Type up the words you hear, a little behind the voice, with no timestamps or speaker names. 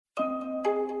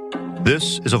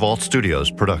This is a Vault Studios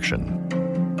production.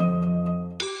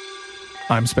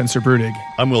 I'm Spencer Brudig.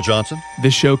 I'm Will Johnson.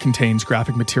 This show contains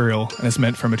graphic material and is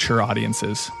meant for mature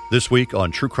audiences. This week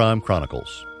on True Crime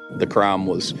Chronicles. The crime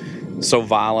was so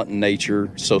violent in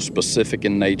nature, so specific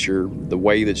in nature, the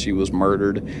way that she was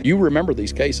murdered. You remember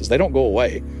these cases. They don't go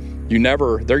away.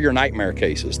 They're your nightmare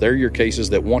cases. They're your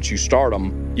cases that once you start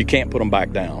them, you can't put them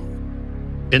back down.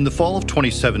 In the fall of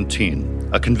 2017,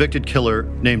 a convicted killer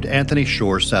named Anthony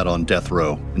Shore sat on death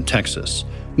row in Texas,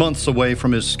 months away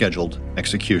from his scheduled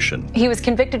execution. He was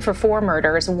convicted for 4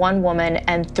 murders, 1 woman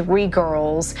and 3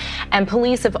 girls, and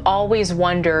police have always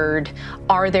wondered,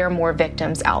 are there more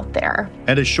victims out there?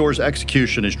 And as Shore's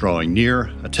execution is drawing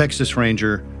near, a Texas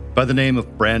Ranger by the name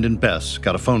of Brandon Bess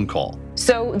got a phone call.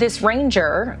 So this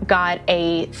ranger got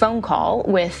a phone call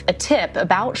with a tip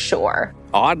about Shore.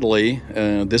 Oddly,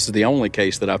 this is the only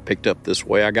case that I've picked up this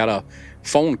way. I got a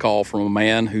phone call from a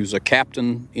man who's a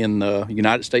captain in the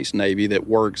United States Navy that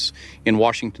works in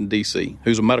Washington, D.C.,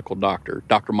 who's a medical doctor,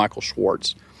 Dr. Michael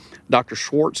Schwartz. Dr.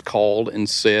 Schwartz called and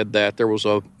said that there was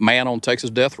a man on Texas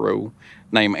death row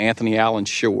named Anthony Allen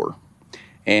Shore.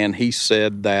 And he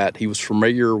said that he was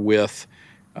familiar with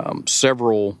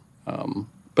several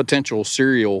potential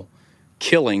serial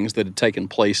killings that had taken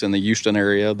place in the Houston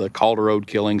area, the Calder Road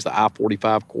killings, the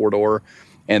I-45 corridor,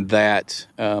 and that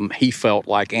he felt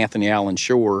like Anthony Allen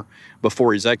Shore,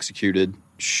 before he's executed,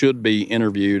 should be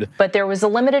interviewed. But there was a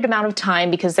limited amount of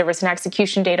time because there was an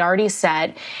execution date already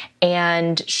set,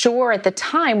 and Shore at the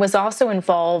time was also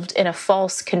involved in a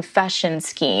false confession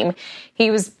scheme.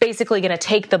 He was basically going to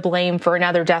take the blame for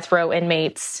another death row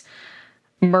inmate's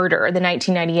murder, the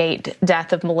 1998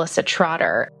 death of Melissa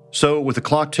Trotter. So, with the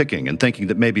clock ticking and thinking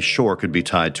that maybe Shore could be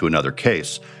tied to another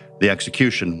case, the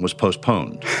execution was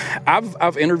postponed.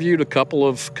 I've interviewed a couple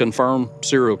of confirmed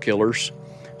serial killers.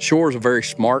 Shore's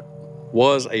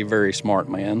was a very smart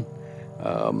man.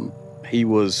 He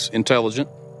was intelligent,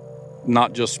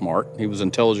 not just smart. He was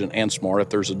intelligent and smart, if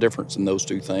there's a difference in those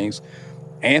two things.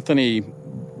 Anthony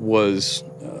was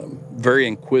very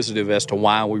inquisitive as to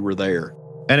why we were there.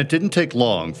 And it didn't take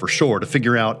long for Shore to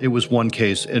figure out it was one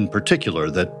case in particular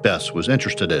that Bess was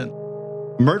interested in.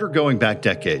 Murder going back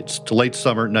decades to late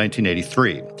summer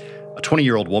 1983. A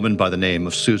 20-year-old woman by the name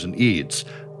of Susan Eads,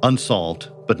 unsolved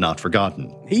but not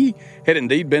forgotten. He had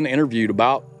indeed been interviewed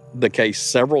about the case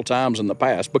several times in the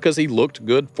past because he looked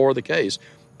good for the case,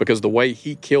 because the way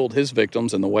he killed his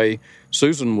victims and the way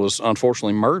Susan was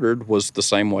unfortunately murdered was the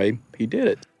same way he did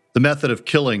it. The method of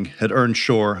killing had earned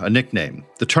Shore a nickname,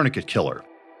 the Tourniquet Killer.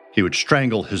 He would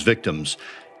strangle his victims,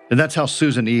 and that's how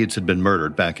Susan Eads had been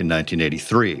murdered back in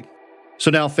 1983.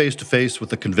 So now, face-to-face with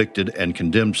the convicted and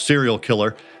condemned serial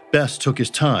killer, Bess took his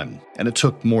time, and it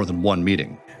took more than one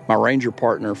meeting. My ranger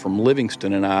partner from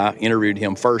Livingston and I interviewed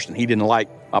him first, and he didn't like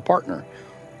my partner.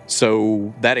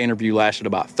 So that interview lasted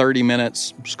about 30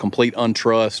 minutes. It was complete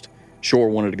untrust. Shore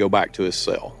wanted to go back to his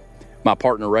cell. My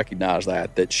partner recognized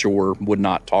that Shore would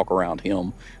not talk around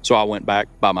him. So I went back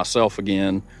by myself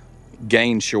again,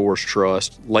 gained Shore's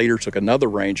trust, later took another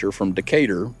ranger from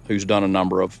Decatur, who's done a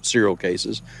number of serial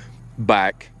cases,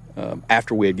 back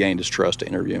after we had gained his trust to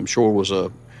interview him. Shore was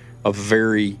a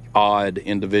very odd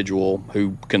individual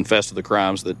who confessed to the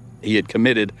crimes that he had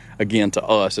committed, again, to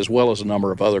us, as well as a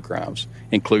number of other crimes,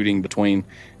 including between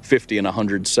 50 and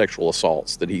 100 sexual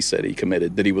assaults that he said he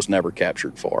committed that he was never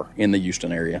captured for in the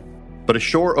Houston area. But as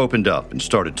Shore opened up and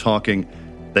started talking,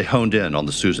 they honed in on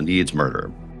the Susan Eads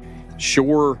murder.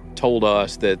 Shore told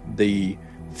us that the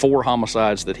 4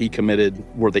 homicides that he committed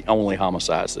were the only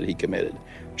homicides that he committed.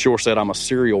 Shore said, I'm a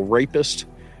serial rapist.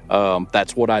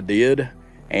 That's what I did.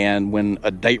 And when a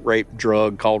date rape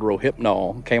drug called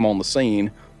Rohypnol came on the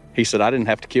scene, he said, I didn't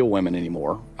have to kill women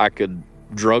anymore. I could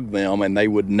drug them and they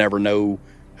would never know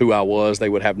who I was. They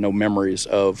would have no memories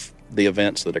of the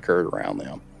events that occurred around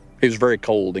them. He was very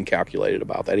cold and calculated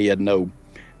about that. He had no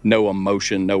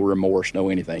emotion, no remorse, no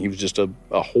anything. He was just a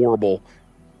horrible,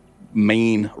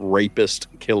 mean, rapist,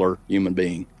 killer human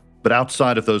being. But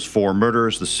outside of those 4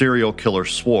 murders, the serial killer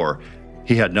swore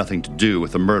he had nothing to do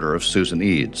with the murder of Susan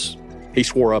Eads. He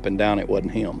swore up and down it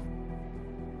wasn't him.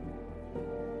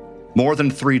 More than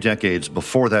 3 decades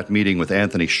before that meeting with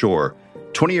Anthony Shore,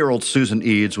 20-year-old Susan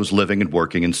Eads was living and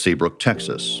working in Seabrook,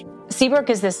 Texas. Seabrook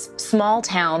is this small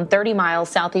town 30 miles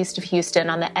southeast of Houston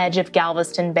on the edge of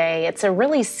Galveston Bay. It's a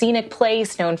really scenic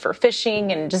place known for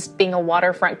fishing and just being a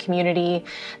waterfront community,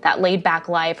 that laid-back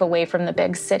life away from the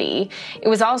big city. It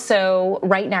was also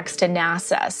right next to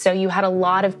NASA, so you had a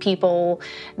lot of people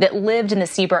that lived in the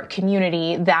Seabrook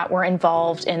community that were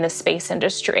involved in the space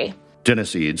industry.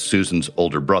 Dennis Eads, Susan's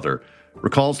older brother,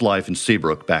 recalls life in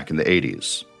Seabrook back in the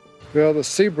 80s. Well, the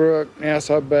Seabrook,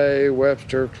 Nassau Bay,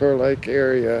 Webster, Clear Lake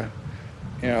area,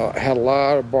 had a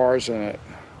lot of bars in it.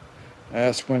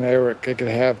 That's when they could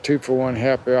have 2-for-1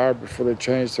 happy hour before they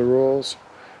changed the rules.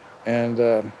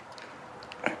 And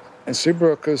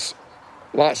Seabrook is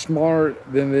a lot smaller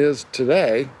than it is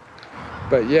today.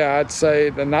 But yeah, I'd say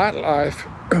the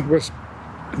nightlife was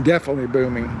definitely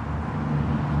booming.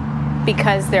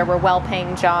 Because there were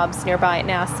well-paying jobs nearby at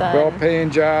NASA. Well-paying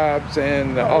jobs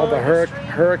and all the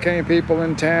hurricane people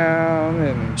in town.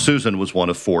 And Susan was one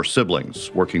of 4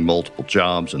 siblings, working multiple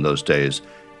jobs in those days,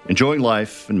 enjoying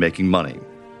life and making money.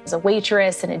 As a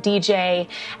waitress and a DJ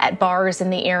at bars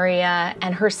in the area,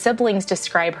 and her siblings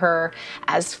describe her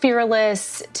as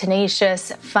fearless,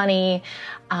 tenacious, funny,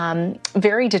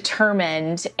 very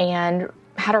determined, and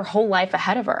had her whole life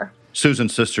ahead of her.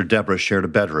 Susan's sister Deborah shared a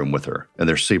bedroom with her in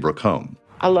their Seabrook home.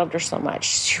 I loved her so much.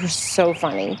 She was so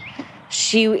funny.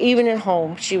 Even at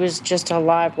home, she was just a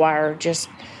live wire, just,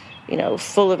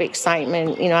 full of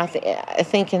excitement. I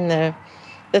think in the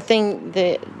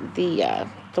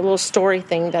little story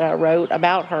thing that I wrote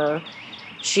about her,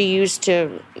 she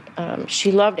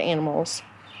loved animals,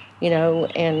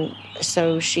 and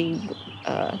so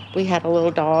we had a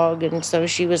little dog, and so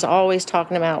she was always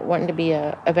talking about wanting to be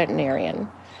a veterinarian.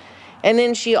 And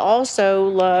then she also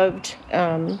loved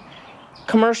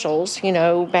commercials,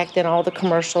 back then all the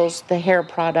commercials, the hair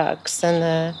products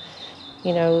and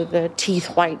the teeth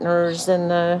whiteners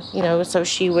and so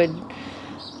she would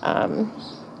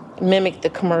mimic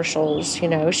the commercials,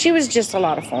 She was just a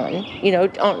lot of fun,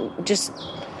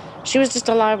 she was just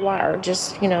a live wire,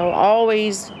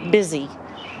 always busy,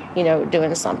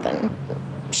 doing something.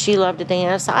 She loved to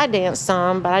dance. I danced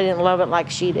some, but I didn't love it like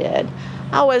she did.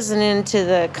 I wasn't into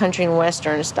the country and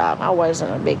western stuff. I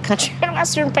wasn't a big country and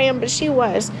western fan, but she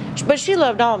was. But she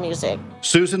loved all music.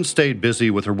 Susan stayed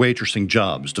busy with her waitressing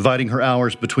jobs, dividing her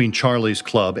hours between Charlie's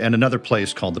Club and another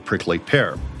place called the Prickly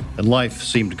Pear, and life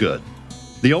seemed good.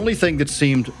 The only thing that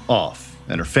seemed off,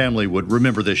 and her family would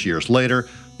remember this years later,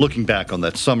 looking back on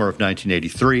that summer of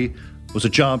 1983, was a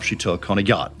job she took on a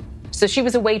yacht. So she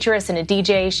was a waitress and a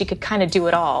DJ. She could kind of do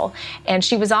it all. And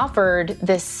she was offered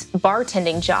this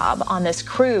bartending job on this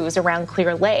cruise around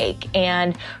Clear Lake.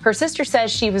 And her sister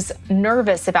says she was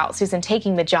nervous about Susan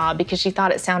taking the job because she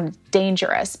thought it sounded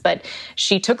dangerous. But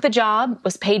she took the job,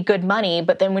 was paid good money.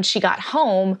 But then when she got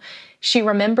home, she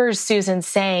remembers Susan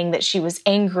saying that she was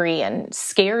angry and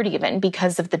scared even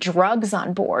because of the drugs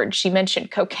on board. She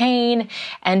mentioned cocaine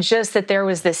and just that there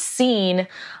was this scene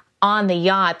on the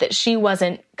yacht that she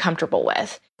wasn't comfortable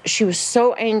with. She was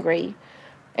so angry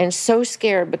and so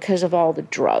scared because of all the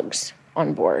drugs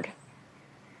on board,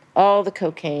 all the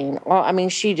cocaine.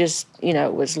 She just,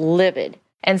 was livid.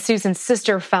 And Susan's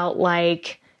sister felt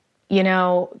like,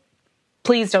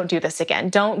 please don't do this again.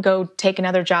 Don't go take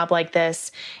another job like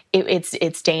this.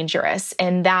 It's dangerous.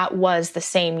 And that was the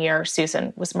same year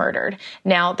Susan was murdered.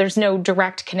 Now, there's no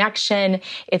direct connection.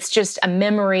 It's just a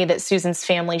memory that Susan's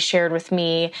family shared with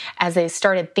me as they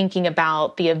started thinking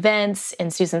about the events in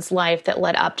Susan's life that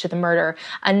led up to the murder.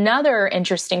 Another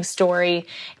interesting story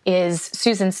is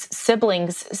Susan's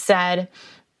siblings said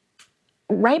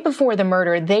right before the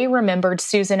murder, they remembered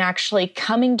Susan actually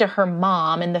coming to her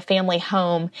mom in the family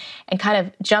home and kind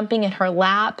of jumping in her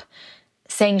lap,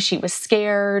 saying she was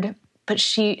scared, but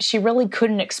she really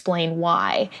couldn't explain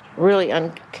why. Really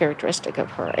uncharacteristic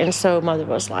of her. And so Mother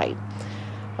was like,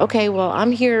 okay, well,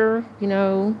 I'm here, you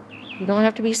don't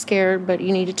have to be scared, but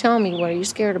you need to tell me, what are you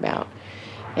scared about?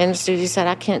 And Susie said,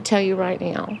 I can't tell you right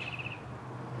now,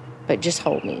 but just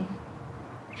hold me.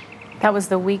 That was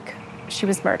the week she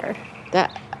was murdered.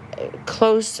 That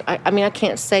close, I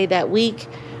can't say that week,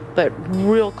 but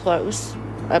real close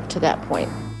up to that point.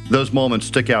 Those moments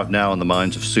stick out now in the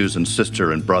minds of Susan's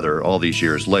sister and brother all these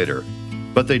years later,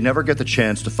 but they never get the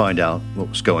chance to find out what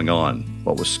was going on,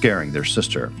 what was scaring their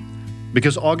sister.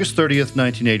 Because August 30th,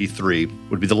 1983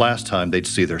 would be the last time they'd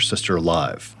see their sister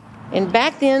alive. And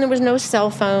back then there was no cell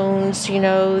phones, it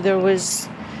was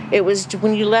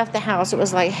when you left the house, it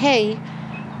was like, hey,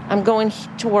 I'm going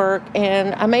to work,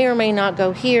 and I may or may not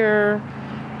go here,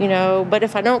 but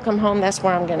if I don't come home, that's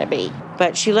where I'm going to be.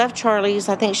 But she left Charlie's.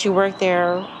 I think she worked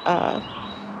there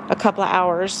a couple of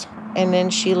hours, and then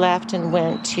she left and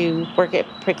went to work at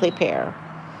Prickly Pear.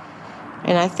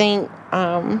 And I think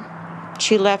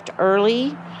she left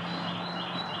early.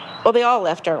 Well, they all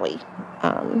left early,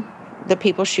 the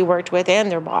people she worked with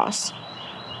and their boss.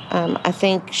 I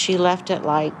think she left at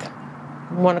like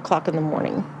 1 o'clock in the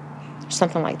morning.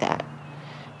 Something like that.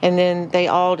 And then they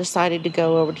all decided to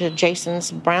go over to Jason's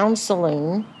Brown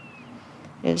Saloon,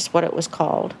 is what it was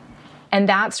called. And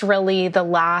that's really the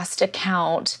last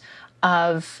account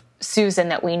of Susan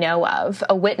that we know of.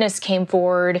 A witness came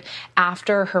forward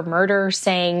after her murder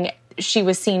saying she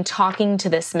was seen talking to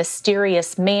this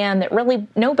mysterious man that really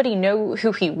nobody knew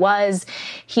who he was.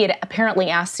 He had apparently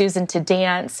asked Susan to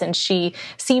dance, and she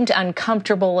seemed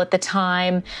uncomfortable at the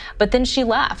time, but then she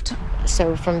left.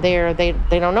 So from there, they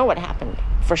don't know what happened,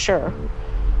 for sure.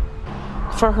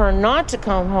 For her not to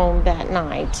come home that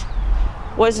night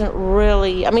wasn't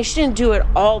really, I mean, she didn't do it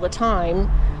all the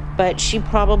time, but she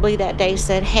probably that day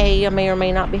said, hey, I may or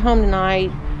may not be home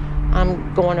tonight.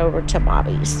 I'm going over to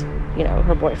Bobby's,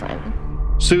 her boyfriend.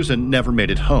 Susan never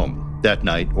made it home that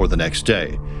night or the next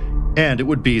day. And it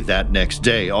would be that next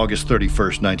day, August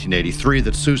 31st, 1983,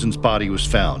 that Susan's body was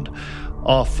found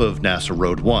off of NASA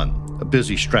Road 1, a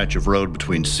busy stretch of road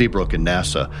between Seabrook and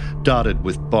NASA, dotted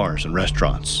with bars and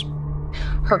restaurants.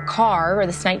 Her car, or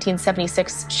this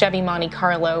 1976 Chevy Monte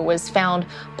Carlo, was found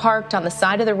parked on the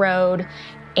side of the road,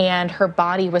 and her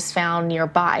body was found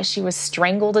nearby. She was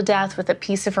strangled to death with a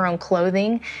piece of her own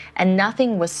clothing, and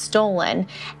nothing was stolen.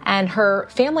 And her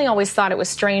family always thought it was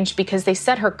strange because they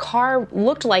said her car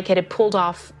looked like it had pulled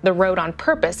off the road on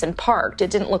purpose and parked. It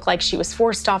didn't look like she was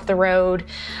forced off the road.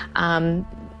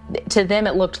 To them,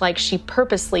 it looked like she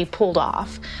purposely pulled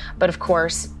off. But of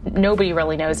course, nobody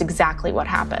really knows exactly what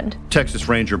happened. Texas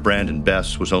Ranger Brandon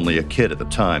Bess was only a kid at the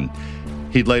time.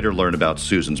 He'd later learn about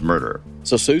Susan's murder.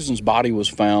 So Susan's body was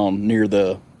found near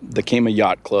the Kemah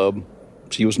Yacht Club.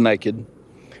 She was naked.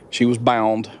 She was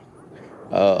bound.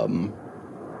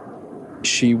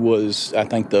 She was, I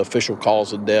think the official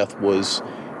cause of death was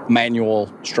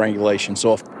manual strangulation.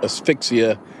 So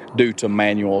asphyxia due to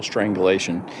manual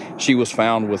strangulation. She was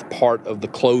found with part of the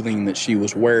clothing that she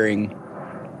was wearing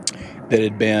that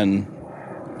had been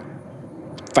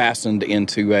fastened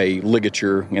into a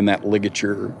ligature, and that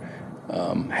ligature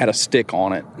had a stick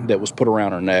on it that was put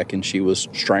around her neck, and she was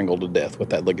strangled to death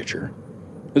with that ligature.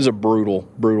 It was a brutal,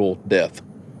 brutal death.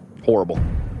 Horrible.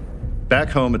 Back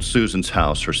home at Susan's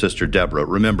house, her sister Deborah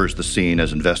remembers the scene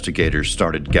as investigators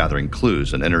started gathering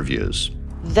clues and interviews.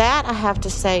 That, I have to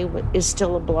say, is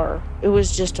still a blur. It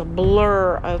was just a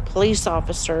blur of police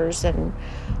officers and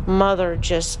mother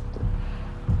just,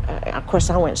 of course,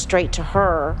 I went straight to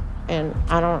her, and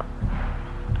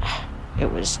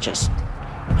it was just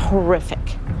horrific.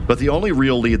 But the only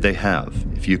real lead they have,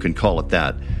 if you can call it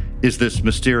that, is this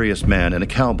mysterious man in a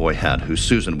cowboy hat who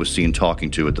Susan was seen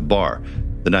talking to at the bar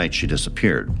the night she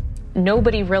disappeared.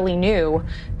 Nobody really knew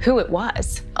who it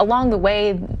was. Along the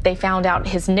way, they found out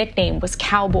his nickname was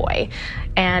Cowboy,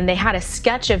 and they had a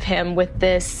sketch of him with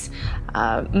this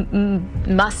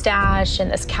mustache and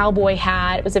this cowboy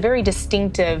hat. It was a very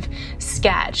distinctive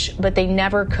sketch, but they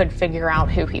never could figure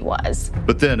out who he was.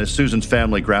 But then, as Susan's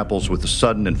family grapples with the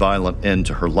sudden and violent end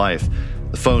to her life,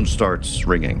 the phone starts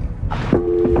ringing.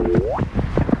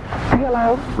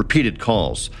 Hello? Repeated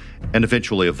calls, and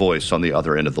eventually a voice on the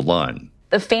other end of the line.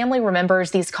 The family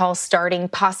remembers these calls starting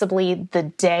possibly the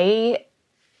day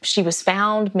she was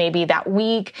found, maybe that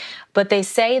week, but they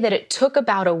say that it took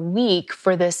about a week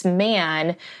for this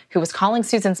man who was calling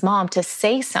Susan's mom to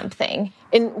say something.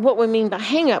 And what we mean by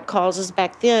hang-up calls is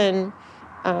back then,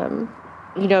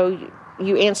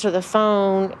 you answer the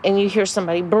phone and you hear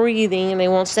somebody breathing and they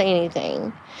won't say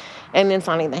anything. And then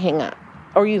finally they hang up,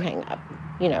 or you hang up,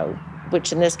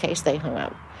 which in this case they hung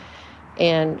up.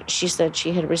 And she said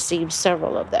she had received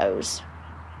several of those,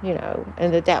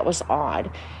 and that was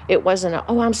odd. It wasn't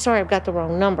I'm sorry, I've got the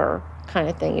wrong number kind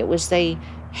of thing. It was they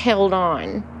held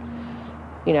on,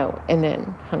 and then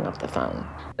hung up the phone.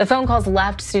 The phone calls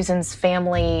left Susan's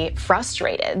family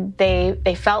frustrated.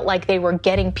 They felt like they were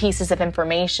getting pieces of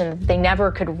information that they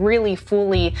never could really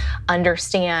fully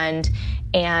understand,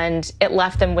 and it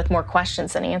left them with more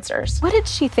questions than answers. What did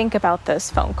she think about those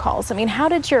phone calls? I mean, how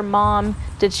did your mom,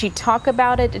 did she talk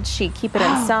about it? Did she keep it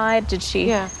inside? Did she?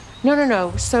 Yeah.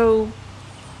 No. So,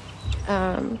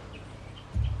 the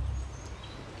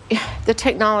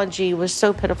technology was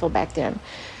so pitiful back then.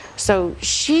 So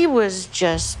she was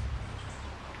just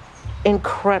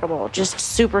incredible, just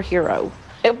superhero,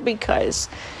 because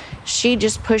she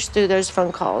just pushed through those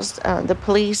phone calls. The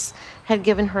police had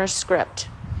given her a script.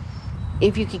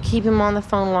 If you could keep him on the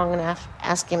phone long enough,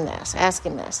 ask him this.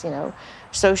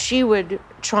 So she would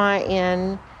try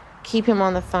and keep him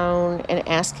on the phone and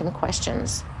ask him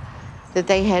questions that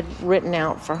they had written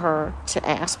out for her to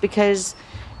ask, because,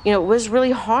 it was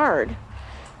really hard.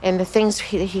 And the things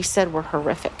he said were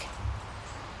horrific.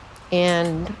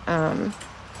 And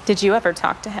did you ever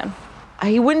talk to him?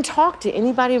 He wouldn't talk to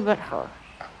anybody but her.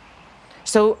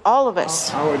 So all of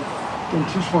us. I would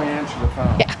intentionally answer the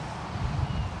phone. Yeah.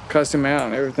 Cuss him out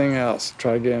and everything else.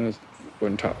 Try to get him,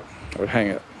 wouldn't talk. I would hang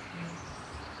it.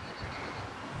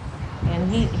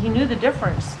 And he knew the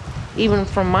difference, even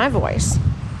from my voice.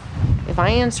 If I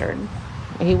answered,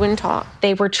 he wouldn't talk.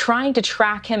 They were trying to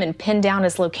track him and pin down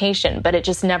his location, but it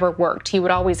just never worked. He would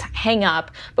always hang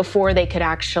up before they could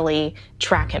actually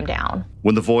track him down.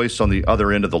 When the voice on the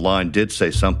other end of the line did say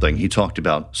something, he talked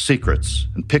about secrets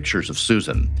and pictures of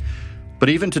Susan. But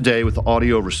even today, with the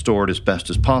audio restored as best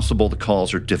as possible, the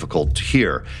calls are difficult to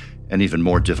hear, and even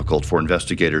more difficult for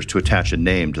investigators to attach a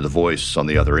name to the voice on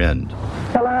the other end.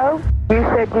 Hello? You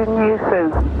said you knew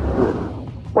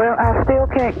Susan. Well, I still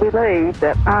can't believe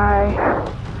that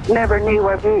I never knew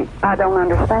of you. I don't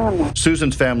understand that.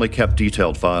 Susan's family kept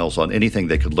detailed files on anything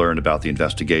they could learn about the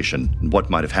investigation and what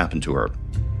might have happened to her.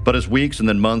 But as weeks and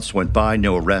then months went by,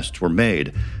 no arrests were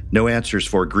made, no answers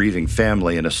for a grieving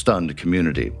family and a stunned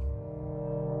community.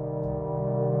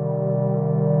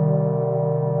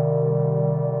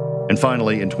 And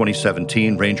finally, in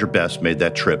 2017, Ranger Best made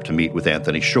that trip to meet with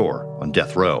Anthony Shore on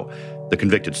death row, the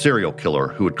convicted serial killer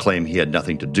who would claim he had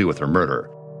nothing to do with her murder.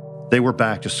 They were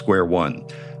back to square one,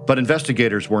 but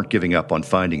investigators weren't giving up on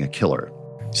finding a killer.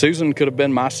 Susan could have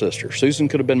been my sister. Susan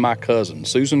could have been my cousin.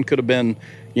 Susan could have been,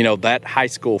 that high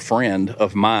school friend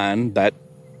of mine that,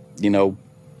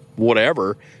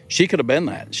 whatever. She could have been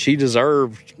that. She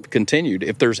deserved continued.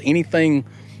 If there's anything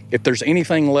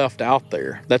left out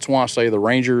there, that's why I say the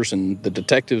Rangers and the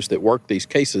detectives that work these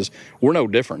cases, we're no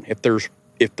different. If there's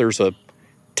a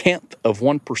 1/10 of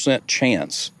 1%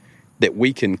 chance that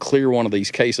we can clear one of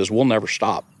these cases, we'll never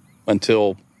stop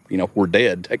until, we're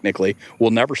dead, technically.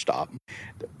 We'll never stop.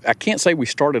 I can't say we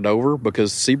started over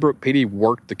because Seabrook PD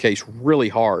worked the case really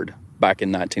hard back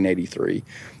in 1983.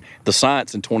 The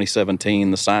science in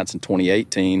 2017, the science in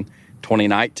 2018,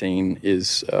 2019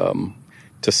 is,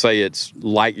 to say it's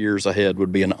light years ahead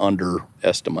would be an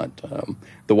underestimate.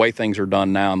 The way things are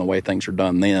done now and the way things are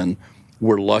done then,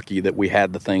 we're lucky that we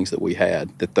had the things that we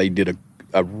had, that they did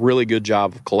a really good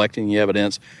job of collecting the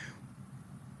evidence.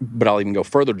 But I'll even go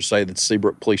further to say that the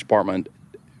Seabrook Police Department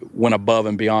went above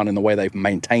and beyond in the way they've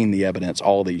maintained the evidence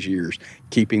all these years,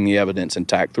 keeping the evidence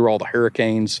intact through all the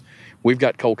hurricanes. We've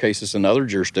got cold cases in other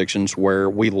jurisdictions where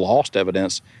we lost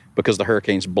evidence because the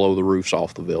hurricanes blow the roofs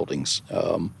off the buildings,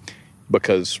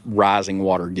 because rising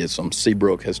water gets them.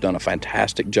 Seabrook has done a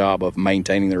fantastic job of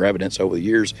maintaining their evidence over the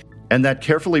years. And that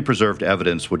carefully preserved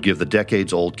evidence would give the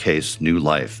decades-old case new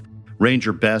life.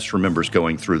 Ranger Best remembers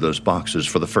going through those boxes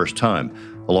for the first time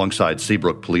alongside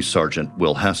Seabrook Police Sergeant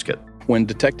Will Haskett. When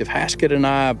Detective Haskett and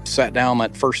I sat down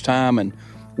that first time and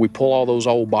we pull all those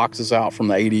old boxes out from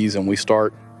the 80s and we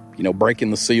start, breaking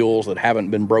the seals that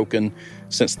haven't been broken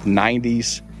since the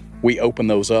 90s, we open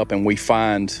those up and we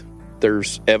find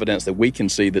there's evidence that we can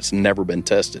see that's never been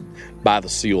tested by the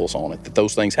seals on it, that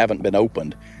those things haven't been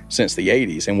opened since the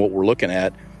 80s. And what we're looking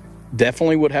at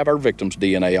definitely would have our victim's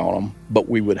DNA on them, but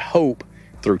we would hope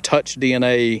through touch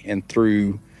DNA and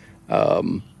through,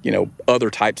 other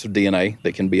types of DNA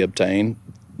that can be obtained,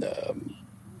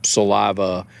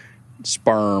 saliva,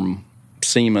 sperm,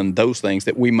 semen, those things,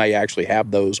 that we may actually have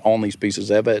those on these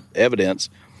pieces of evidence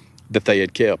that they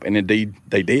had kept. And indeed,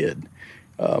 they did.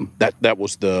 That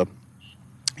was the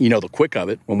quick of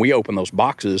it. When we opened those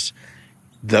boxes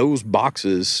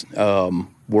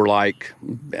were like,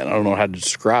 I don't know how to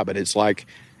describe it. It's like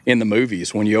in the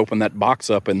movies when you open that box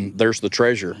up and there's the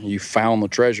treasure. You found the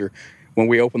treasure. When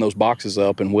we open those boxes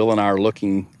up and Will and I are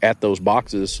looking at those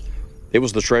boxes, it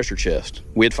was the treasure chest.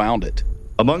 We had found it.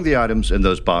 Among the items in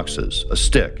those boxes, a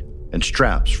stick and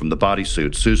straps from the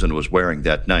bodysuit Susan was wearing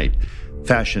that night,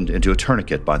 fashioned into a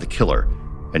tourniquet by the killer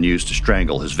and used to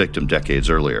strangle his victim decades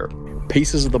earlier.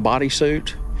 Pieces of the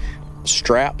bodysuit,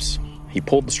 straps. He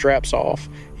pulled the straps off.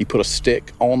 He put a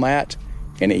stick on that,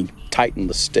 and he tightened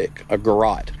the stick, a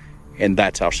garrote. And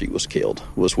that's how she was killed,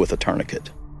 was with a tourniquet.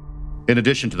 In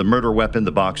addition to the murder weapon,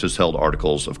 the boxes held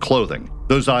articles of clothing.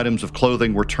 Those items of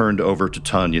clothing were turned over to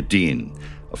Tanya Dean,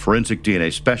 a forensic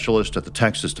DNA specialist at the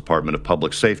Texas Department of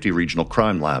Public Safety Regional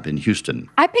Crime Lab in Houston.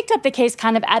 I picked up the case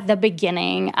kind of at the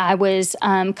beginning. I was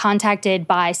contacted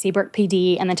by Seabrook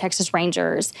PD and the Texas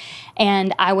Rangers,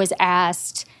 and I was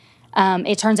asked,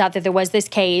 it turns out that there was this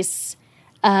case,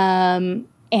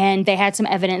 and they had some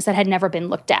evidence that had never been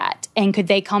looked at. And could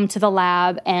they come to the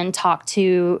lab and talk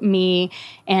to me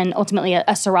and ultimately a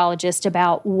serologist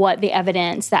about what the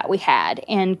evidence that we had,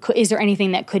 and is there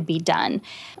anything that could be done?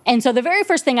 And so the very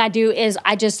first thing I do is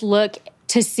I just look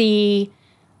to see,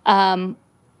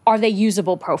 are they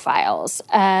usable profiles?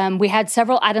 We had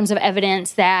several items of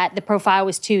evidence that the profile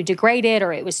was too degraded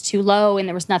or it was too low and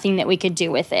there was nothing that we could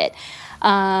do with it.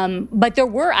 But there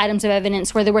were items of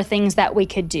evidence where there were things that we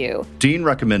could do. Dean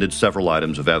recommended several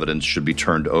items of evidence should be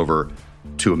turned over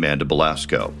to Amanda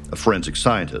Belasco, a forensic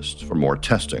scientist, for more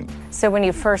testing. So when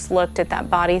you first looked at that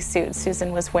bodysuit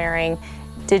Susan was wearing,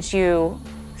 did you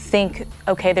think,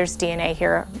 okay, there's DNA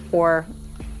here, or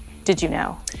did you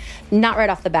know? Not right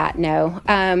off the bat, no.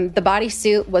 The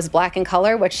bodysuit was black in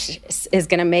color, which is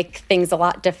going to make things a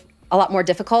lot more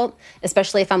difficult,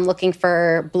 especially if I'm looking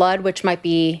for blood, which might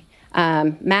be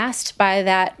masked by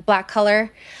that black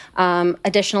color.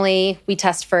 Additionally, we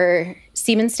test for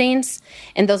semen stains,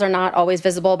 and those are not always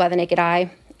visible by the naked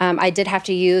eye. I did have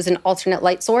to use an alternate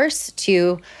light source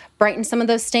to brighten some of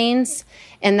those stains,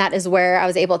 and that is where I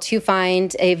was able to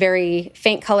find a very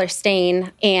faint color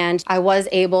stain, and I was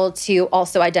able to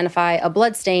also identify a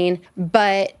blood stain,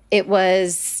 but it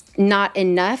was not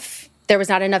enough. There was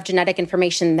not enough genetic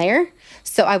information there.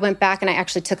 So I went back and I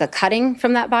actually took a cutting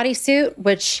from that bodysuit,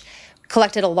 which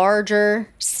collected a larger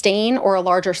stain or a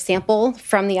larger sample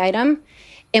from the item.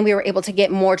 And we were able to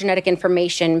get more genetic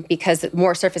information because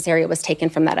more surface area was taken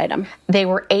from that item. They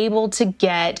were able to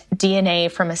get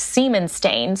DNA from a semen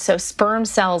stain, so sperm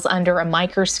cells under a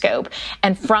microscope.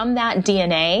 And from that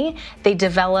DNA, they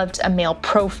developed a male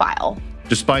profile.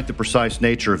 Despite the precise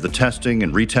nature of the testing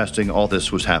and retesting, all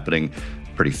this was happening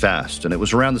pretty fast. And it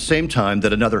was around the same time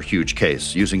that another huge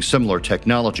case using similar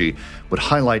technology would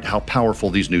highlight how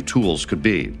powerful these new tools could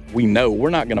be. We know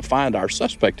we're not going to find our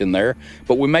suspect in there,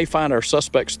 but we may find our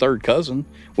suspect's third cousin.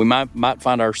 We might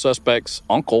find our suspect's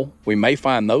uncle. We may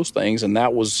find those things, and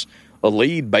that was a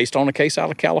lead based on a case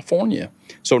out of California.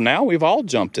 So now we've all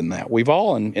jumped in that. We've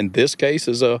all, in this case,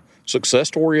 is a success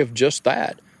story of just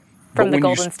that. From the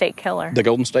Golden State Killer. The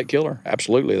Golden State Killer,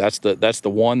 absolutely. That's the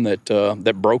one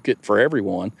that broke it for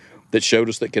everyone, that showed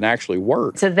us that can actually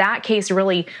work. So that case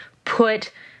really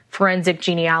put forensic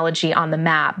genealogy on the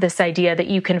map, this idea that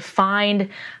you can find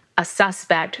a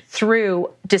suspect through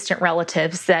distant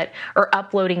relatives that are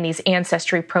uploading these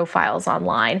ancestry profiles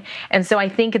online. And so I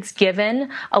think it's given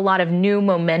a lot of new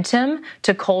momentum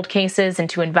to cold cases and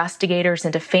to investigators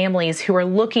and to families who are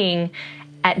looking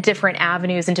at different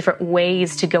avenues and different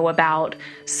ways to go about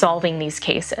solving these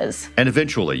cases. And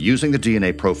eventually, using the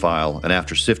DNA profile, and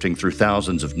after sifting through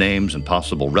thousands of names and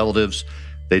possible relatives,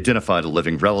 they identified a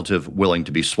living relative willing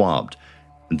to be swabbed.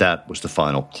 And that was the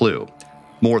final clue.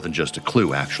 More than just a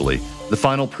clue, actually. The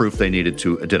final proof they needed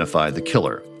to identify the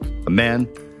killer, a man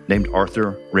named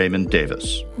Arthur Raymond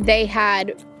Davis. They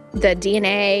had the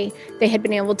DNA, they had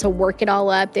been able to work it all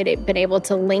up. They'd been able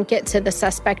to link it to the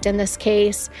suspect in this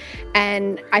case.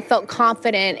 And I felt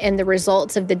confident in the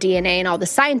results of the DNA and all the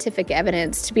scientific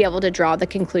evidence to be able to draw the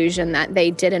conclusion that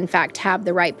they did, in fact, have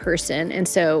the right person. And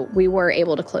so we were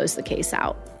able to close the case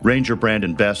out. Ranger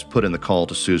Brandon Best put in the call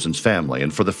to Susan's family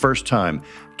and for the first time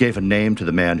gave a name to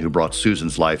the man who brought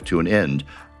Susan's life to an end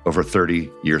over 30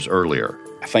 years earlier.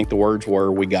 I think the words were,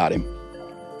 we got him.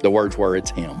 The words were,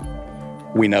 it's him.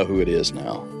 We know who it is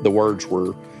now. The words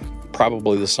were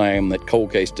probably the same that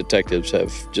cold case detectives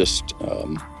have just,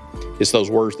 it's those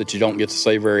words that you don't get to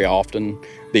say very often.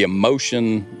 The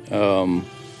emotion,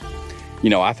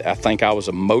 I think I was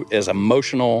as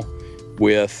emotional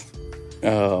with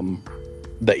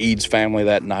the Eads family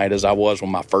that night as I was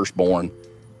when my firstborn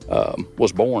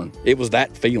was born. It was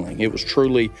that feeling. It was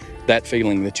truly that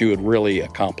feeling that you had really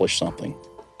accomplished something.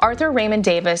 Arthur Raymond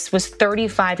Davis was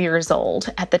 35 years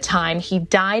old at the time. He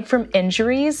died from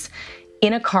injuries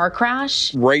in a car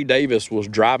crash. Ray Davis was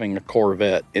driving a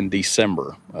Corvette in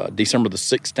December the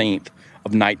 16th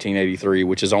of 1983,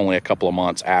 which is only a couple of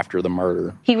months after the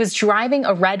murder. He was driving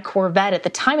a red Corvette at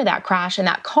the time of that crash, and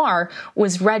that car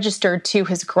was registered to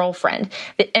his girlfriend.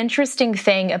 The interesting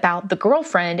thing about the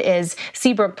girlfriend is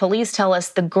Seabrook police tell us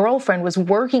the girlfriend was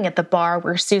working at the bar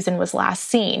where Susan was last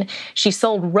seen. She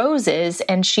sold roses,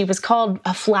 and she was called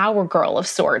a flower girl of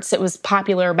sorts. It was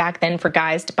popular back then for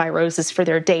guys to buy roses for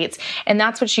their dates, and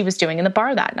that's what she was doing in the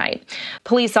bar that night.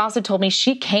 Police also told me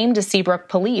she came to Seabrook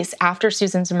police after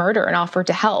Susan's murder and offered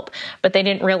to help, but they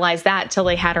didn't realize that till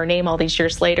they had her name all these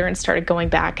years later and started going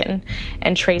back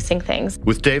and tracing things.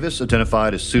 With Davis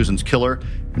identified as Susan's killer,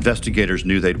 investigators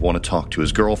knew they'd want to talk to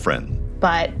his girlfriend.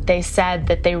 But they said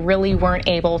that they really weren't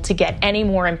able to get any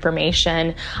more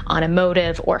information on a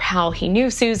motive or how he knew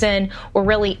Susan or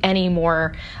really any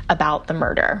more about the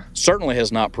murder. Certainly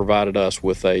has not provided us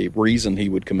with a reason he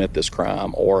would commit this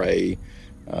crime or a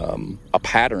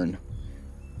pattern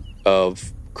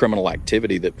of criminal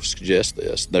activity that would suggest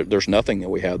this. There's nothing that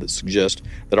we have that suggests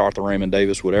that Arthur Raymond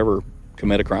Davis would ever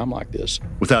commit a crime like this.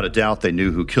 Without a doubt, they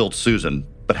knew who killed Susan,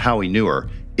 but how he knew her,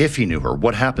 if he knew her,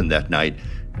 what happened that night,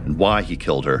 and why he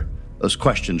killed her, those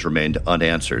questions remained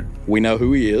unanswered. We know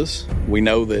who he is. We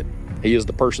know that he is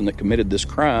the person that committed this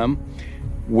crime.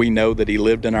 We know that he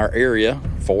lived in our area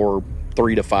for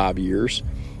 3 to 5 years.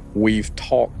 We've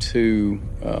talked to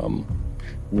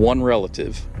one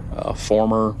relative,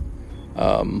 former,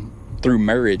 through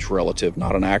marriage relative,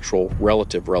 not an actual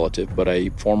relative, but a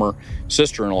former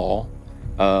sister-in-law,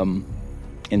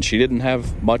 and she didn't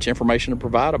have much information to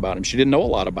provide about him. She didn't know a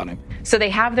lot about him. So they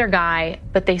have their guy,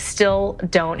 but they still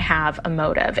don't have a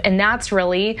motive. And that's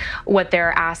really what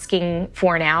they're asking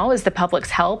for now, is the public's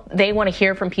help. They want to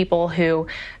hear from people who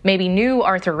maybe knew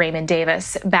Arthur Raymond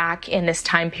Davis back in this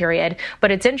time period.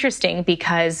 But it's interesting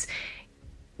because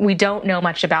we don't know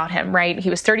much about him, right? He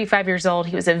was 35 years old.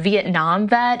 He was a Vietnam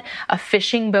vet, a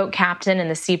fishing boat captain in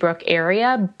the Seabrook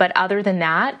area. But other than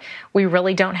that, we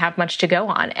really don't have much to go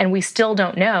on. And we still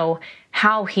don't know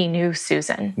how he knew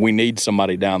Susan. We need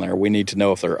somebody down there. We need to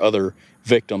know if there are other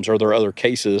victims or there are other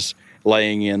cases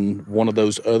laying in one of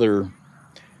those other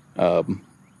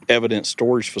evidence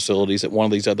storage facilities at one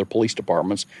of these other police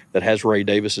departments that has Ray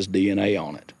Davis's DNA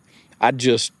on it. I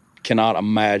just cannot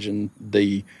imagine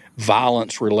the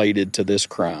violence related to this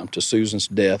crime, to Susan's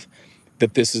death,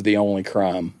 that this is the only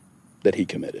crime that he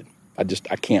committed.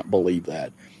 I can't believe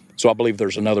that. So I believe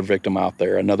there's another victim out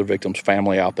there, another victim's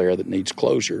family out there that needs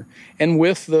closure. And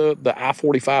with the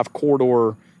I-45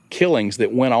 corridor killings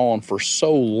that went on for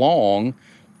so long,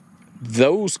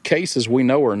 those cases we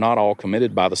know are not all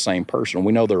committed by the same person.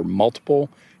 We know there are multiple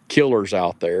killers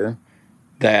out there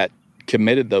that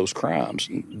committed those crimes.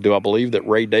 Do I believe that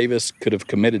Ray Davis could have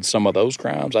committed some of those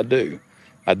crimes? I do.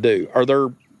 Are there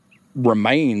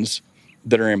remains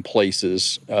that are in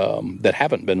places that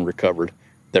haven't been recovered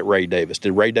that Ray Davis?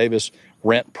 Did Ray Davis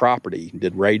rent property?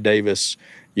 Did Ray Davis,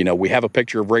 we have a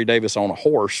picture of Ray Davis on a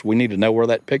horse. We need to know where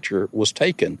that picture was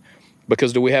taken,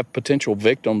 because do we have potential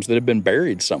victims that have been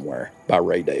buried somewhere by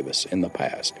Ray Davis in the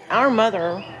past? Our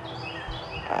mother,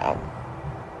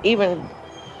 even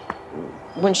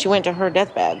when she went to her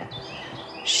deathbed,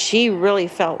 she really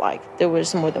felt like there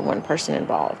was more than one person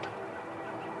involved.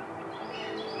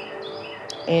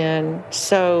 And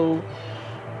so,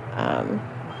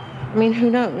 who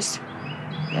knows?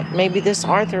 Maybe this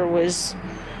Arthur was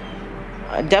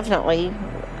definitely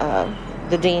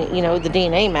the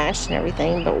DNA matched and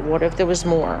everything, but what if there was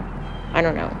more? I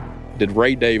don't know. Did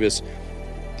Ray Davis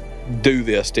do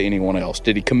this to anyone else?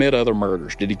 Did he commit other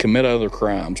murders? Did he commit other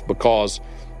crimes? Because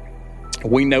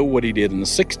we know what he did in the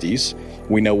 60s.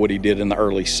 We know what he did in the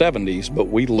early 70s, but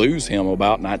we lose him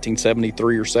about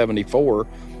 1973 or 74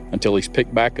 until he's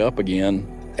picked back up again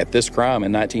at this crime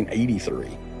in 1983.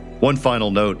 One final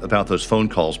note about those phone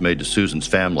calls made to Susan's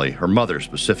family, her mother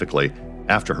specifically,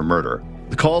 after her murder.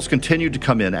 The calls continued to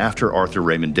come in after Arthur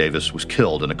Raymond Davis was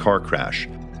killed in a car crash.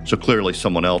 So clearly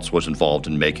someone else was involved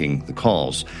in making the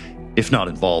calls, if not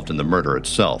involved in the murder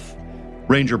itself.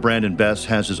 Ranger Brandon Bess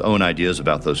has his own ideas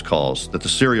about those calls, that the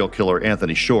serial killer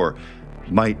Anthony Shore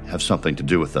might have something to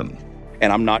do with them.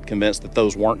 And I'm not convinced that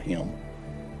those weren't him.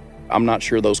 I'm not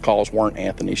sure those calls weren't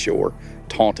Anthony Shore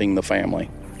taunting the family.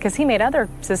 Because he made other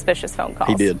suspicious phone calls.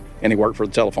 He did, and he worked for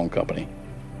the telephone company.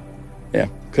 Yeah,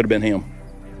 could have been him.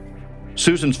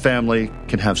 Susan's family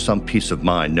can have some peace of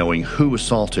mind knowing who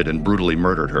assaulted and brutally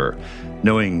murdered her,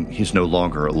 knowing he's no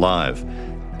longer alive.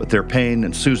 But their pain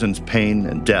and Susan's pain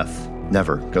and death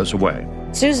never goes away.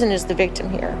 Susan is the victim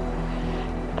here.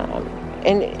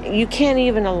 And you can't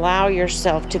even allow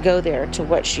yourself to go there to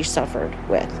what she suffered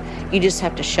with. You just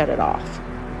have to shut it off.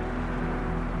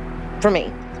 For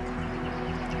me.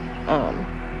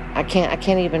 I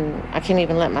can't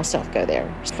even let myself go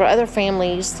there. For other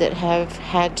families that have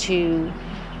had to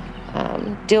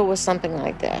deal with something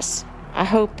like this, I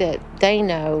hope that they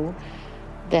know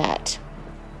that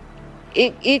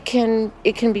it can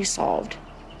be solved.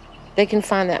 They can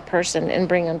find that person and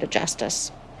bring them to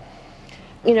justice.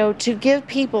 To give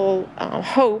people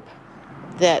hope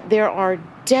that there are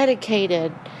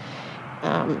dedicated,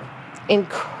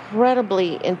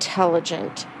 incredibly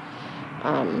intelligent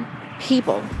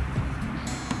people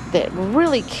that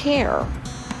really care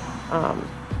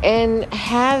and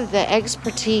have the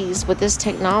expertise with this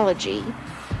technology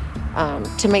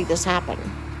to make this happen.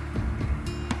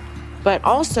 But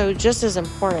also, just as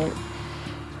important,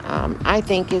 I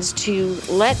think, is to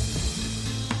let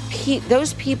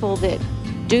those people that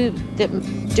do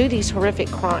these horrific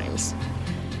crimes,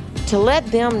 to let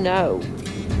them know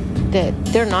that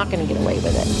they're not going to get away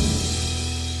with it.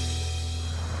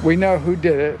 We know who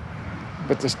did it,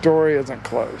 but the story isn't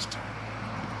closed.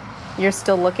 You're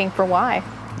still looking for why?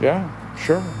 Yeah,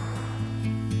 sure.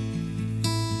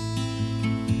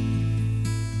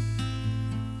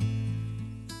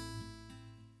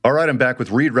 All right, I'm back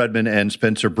with Reed Redman and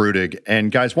Spencer Brudig.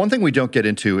 And guys, one thing we don't get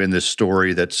into in this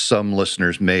story that some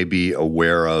listeners may be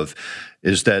aware of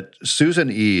is that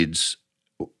Susan Eads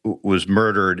was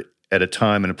murdered at a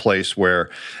time and a place where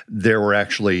there were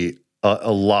actually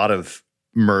a lot of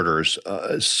murders,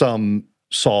 some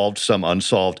solved, some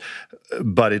unsolved,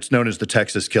 but it's known as the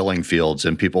Texas Killing Fields,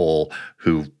 and people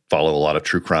who follow a lot of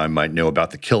true crime might know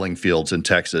about the killing fields in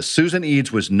Texas. Susan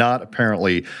Eads was not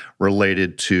apparently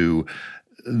related to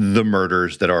the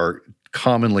murders that are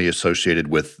commonly associated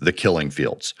with the killing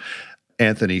fields.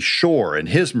 Anthony Shore and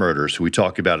his murders, who we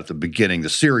talked about at the beginning, the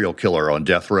serial killer on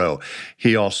death row,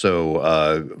 he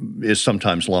also is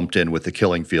sometimes lumped in with the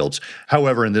killing fields.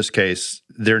 However, in this case,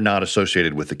 they're not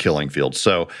associated with the killing fields.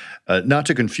 So not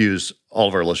to confuse all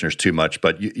of our listeners too much,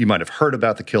 but you might have heard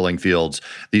about the killing fields.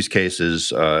 These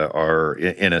cases are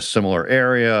in a similar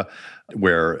area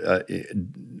where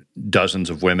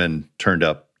dozens of women turned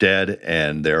up dead,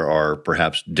 and there are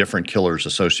perhaps different killers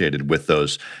associated with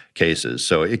those cases.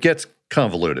 So it gets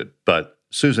convoluted, but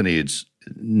Susan Eads,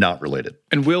 not related.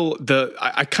 And Will,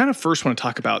 I kind of first want to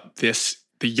talk about the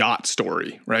yacht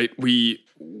story, right? We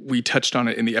touched on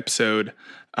it in the episode,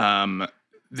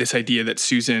 this idea that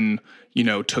Susan,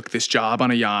 took this job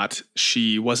on a yacht.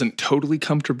 She wasn't totally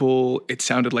comfortable. It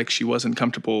sounded like she wasn't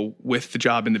comfortable with the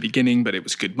job in the beginning, but it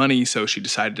was good money, so she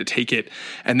decided to take it.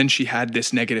 And then she had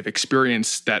this negative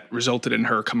experience that resulted in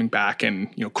her coming back and,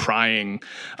 crying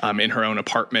in her own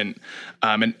apartment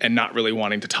and not really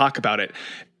wanting to talk about it.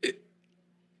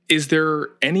 Is there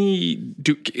any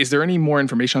more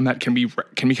information on that? Can we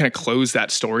kind of close that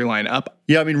storyline up?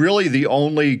 Yeah, I mean, really the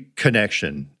only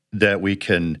connection that we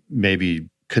can maybe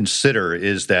consider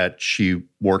is that she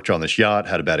worked on this yacht,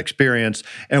 had a bad experience,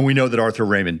 and we know that Arthur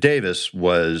Raymond Davis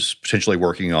was potentially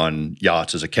working on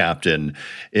yachts as a captain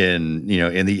in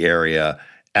the area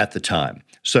at the time.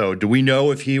 So do we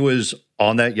know if he was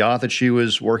on that yacht that she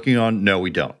was working on? No, we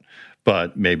don't.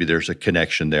 But maybe there's a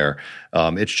connection there.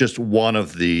 It's just one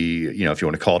of the, if you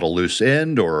want to call it a loose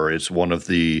end, or it's one of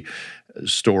the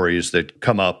stories that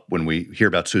come up when we hear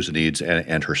about Susan Eads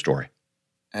and her story.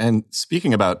 And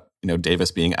speaking about, Davis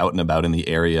being out and about in the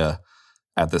area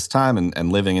at this time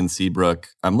and living in Seabrook,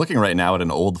 I'm looking right now at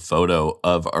an old photo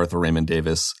of Arthur Raymond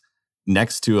Davis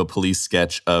next to a police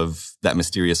sketch of that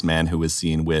mysterious man who was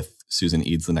seen with Susan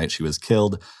Eads the night she was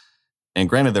killed. And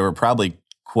granted, there were probably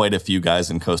quite a few guys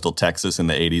in coastal Texas in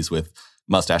the 80s with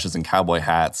mustaches and cowboy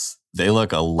hats. They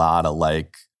look a lot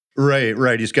alike.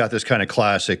 Right. He's got this kind of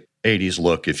classic 80s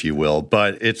look, if you will,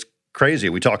 but it's crazy.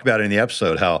 We talked about it in the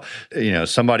episode how,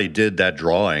 somebody did that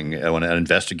drawing, an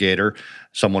investigator,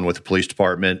 someone with the police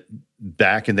department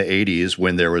back in the 80s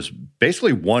when there was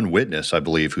basically one witness, I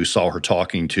believe, who saw her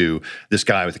talking to this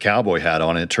guy with the cowboy hat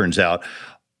on. And it turns out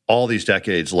all these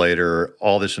decades later,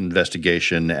 all this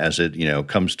investigation as it,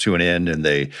 comes to an end and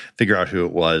they figure out who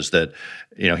it was, that,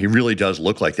 he really does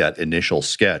look like that initial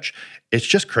sketch. It's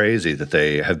just crazy that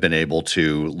they have been able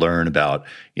to learn about,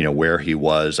 where he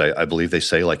was. I believe they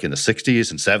say like in the 60s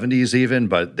and 70s even,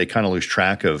 but they kind of lose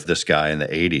track of this guy in the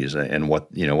 80s and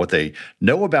what they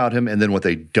know about him and then what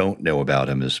they don't know about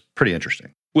him is pretty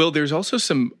interesting. Well, there's also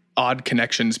some odd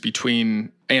connections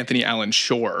between Anthony Allen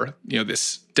Shore,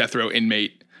 this death row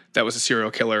inmate that was a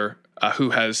serial killer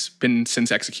who has been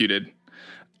since executed,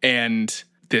 and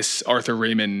this Arthur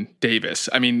Raymond Davis.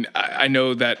 I mean, I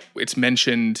know that it's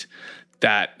mentioned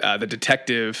that the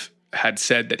detective had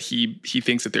said that he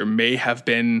thinks that there may have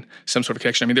been some sort of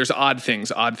connection. I mean, there's odd things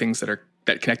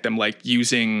that connect them, like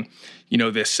using,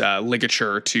 this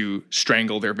ligature to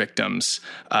strangle their victims.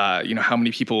 How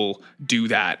many people do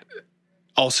that?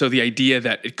 Also, the idea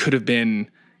that it could have been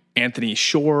Anthony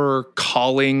Shore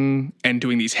calling and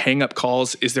doing these hang-up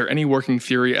calls. Is there any working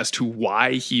theory as to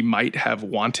why he might have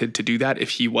wanted to do that if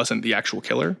he wasn't the actual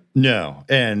killer? No.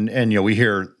 And we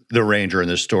hear the ranger in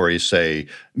this story say,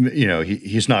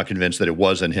 he's not convinced that it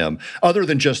wasn't him, other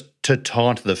than just to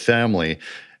taunt the family.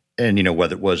 And,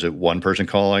 whether it was one person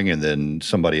calling and then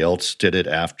somebody else did it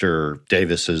after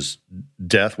Davis's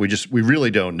death, we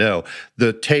really don't know.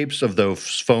 The tapes of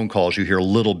those phone calls, you hear a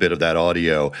little bit of that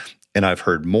audio, and I've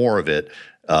heard more of it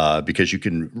because you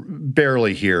can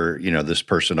barely hear, this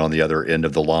person on the other end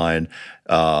of the line.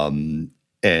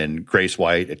 And Grace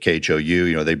White at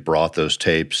KHOU, they brought those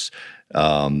tapes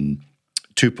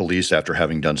to police after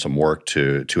having done some work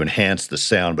to enhance the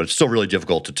sound, but it's still really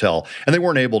difficult to tell. And they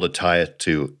weren't able to tie it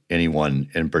to anyone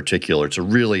in particular. It's a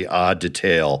really odd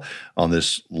detail on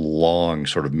this long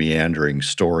sort of meandering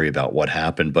story about what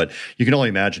happened. But you can only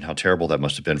imagine how terrible that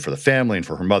must have been for the family and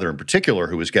for her mother in particular,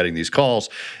 who was getting these calls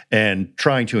and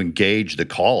trying to engage the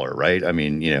caller, right? I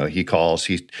mean, he calls,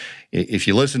 if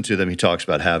you listen to them, he talks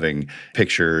about having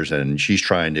pictures and she's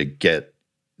trying to get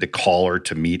the caller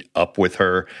to meet up with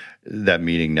her. That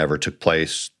meeting never took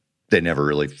place. They never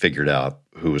really figured out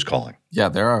who was calling. Yeah,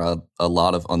 there are a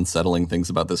lot of unsettling things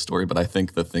about this story, but I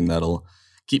think the thing that'll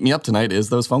keep me up tonight is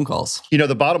those phone calls. You know,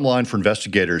 the bottom line for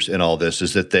investigators in all this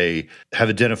is that they have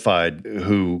identified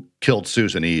who killed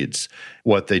Susan Eads.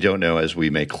 What they don't know, as we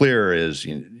make clear, is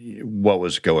what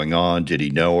was going on. Did he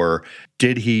know her?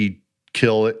 Did he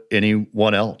kill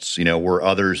anyone else? Were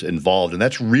others involved? And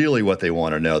that's really what they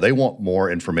want to know. They want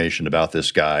more information about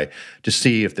this guy to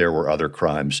see if there were other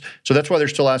crimes. So that's why they're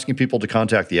still asking people to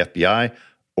contact the FBI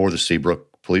or the Seabrook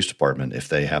Police Department if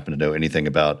they happen to know anything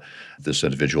about this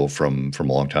individual from a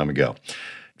long time ago.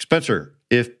 Spencer,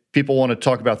 if people want to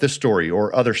talk about this story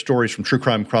or other stories from True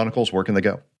Crime Chronicles, where can they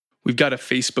go? We've got a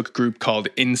Facebook group called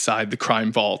Inside the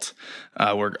Crime Vault.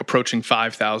 We're approaching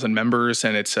 5,000 members,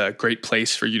 and it's a great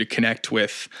place for you to connect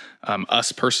with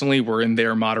us personally. We're in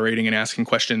there moderating and asking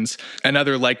questions, and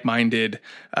other like-minded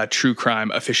true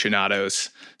crime aficionados.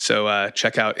 So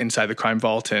check out Inside the Crime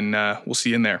Vault, and we'll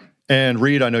see you in there. And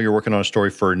Reed, I know you're working on a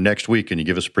story for next week. Can you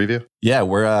give us a preview? Yeah,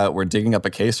 we're digging up a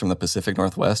case from the Pacific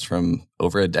Northwest from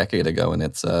over a decade ago, and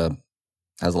it's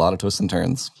has a lot of twists and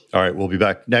turns. All right, we'll be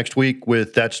back next week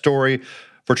with that story.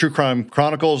 For True Crime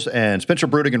Chronicles and Spencer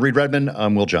Brudig and Reed Redman,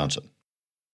 I'm Will Johnson.